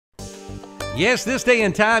Yes, this day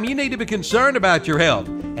and time, you need to be concerned about your health.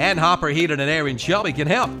 And Hopper Heating and Air in Shelby can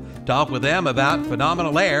help. Talk with them about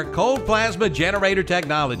Phenomenal Air cold plasma generator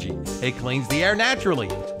technology. It cleans the air naturally.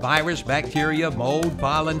 Virus, bacteria, mold,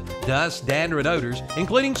 pollen, dust, dander, and odors,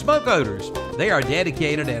 including smoke odors. They are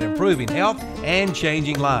dedicated at improving health and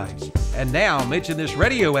changing lives. And now, mention this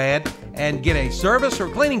radio ad and get a service or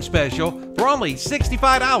cleaning special for only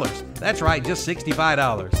 $65. That's right, just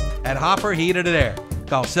 $65 at Hopper Heating and Air.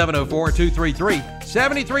 Call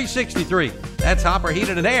 704-233-7363. That's Hopper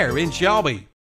Heating and Air in Shelby.